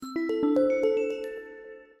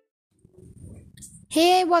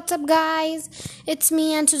Hey, what's up, guys? It's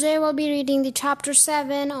me, and today we'll be reading the chapter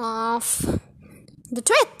 7 of the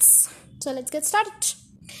Twits. So let's get started.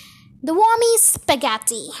 The Wormy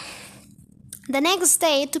Spaghetti. The next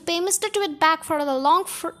day, to pay Mr. Twit back for the long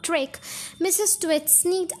trick, Mrs. Twit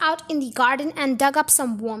sneaked out in the garden and dug up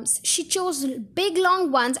some worms. She chose big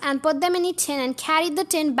long ones and put them in a tin and carried the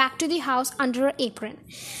tin back to the house under her apron.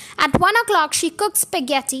 At 1 o'clock, she cooked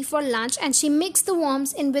spaghetti for lunch and she mixed the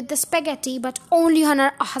worms in with the spaghetti, but only on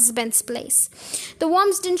her husband's place. The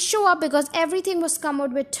worms didn't show up because everything was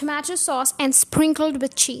covered with tomato sauce and sprinkled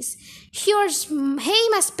with cheese. Hey,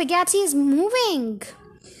 my spaghetti is moving!"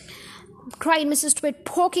 cried Mrs. Twit,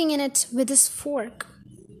 poking in it with his fork.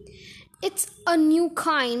 "It's a new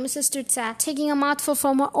kind," Mrs. Twit said, taking a mouthful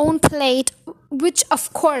from her own plate, which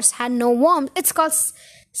of course had no worms. "It's called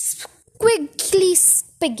squiggly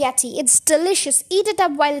spaghetti. It's delicious. Eat it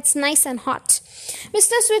up while it's nice and hot."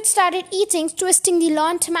 Mr. Twit started eating, twisting the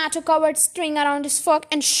long tomato-covered string around his fork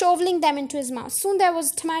and shoveling them into his mouth. Soon there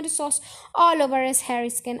was tomato sauce all over his hairy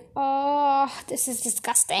skin. "Oh, this is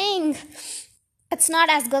disgusting." "It's not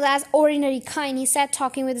as good as ordinary kind," he said,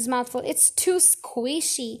 talking with his mouth full. "It's too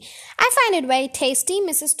squishy." "I find it very tasty,"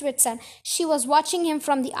 Mrs. Twit said. She was watching him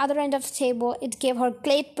from the other end of the table. It gave her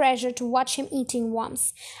great pleasure to watch him eating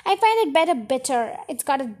worms. "I find it better bitter. It's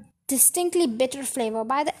got a distinctly bitter flavor.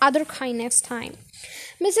 Buy the other kind next time."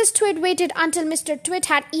 Mrs. Twit waited until Mr. Twit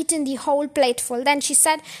had eaten the whole plateful. Then she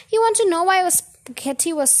said, "You want to know why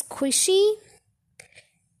spaghetti was squishy?"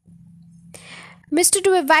 Mr.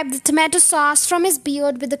 Twit wiped the tomato sauce from his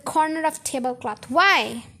beard with the corner of the tablecloth.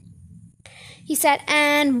 "Why?" he said.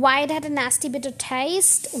 "And why it had a nasty bitter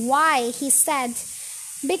taste?" "Why?" he said.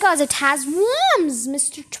 "Because it has worms,"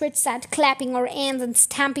 Mr. Twit said, clapping her hands and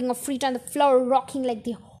stamping her feet on the floor, rocking like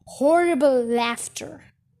the horrible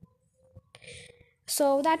laughter.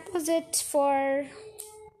 So that was it for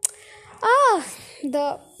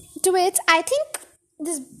the Twits. I think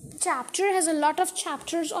this chapter has a lot of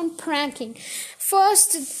chapters on pranking.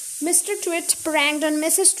 First, Mr. Twit pranked on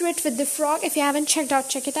Mrs. Twit with the frog. If you haven't checked out,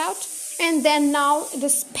 check it out. And then now the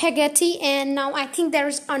spaghetti, and now I think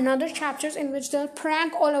there's another chapters in which they'll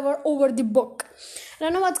prank all over the book. I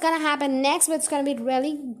don't know what's gonna happen next, but it's gonna be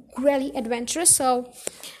really, really adventurous. So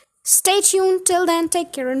stay tuned. Till then,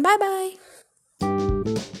 take care and bye-bye.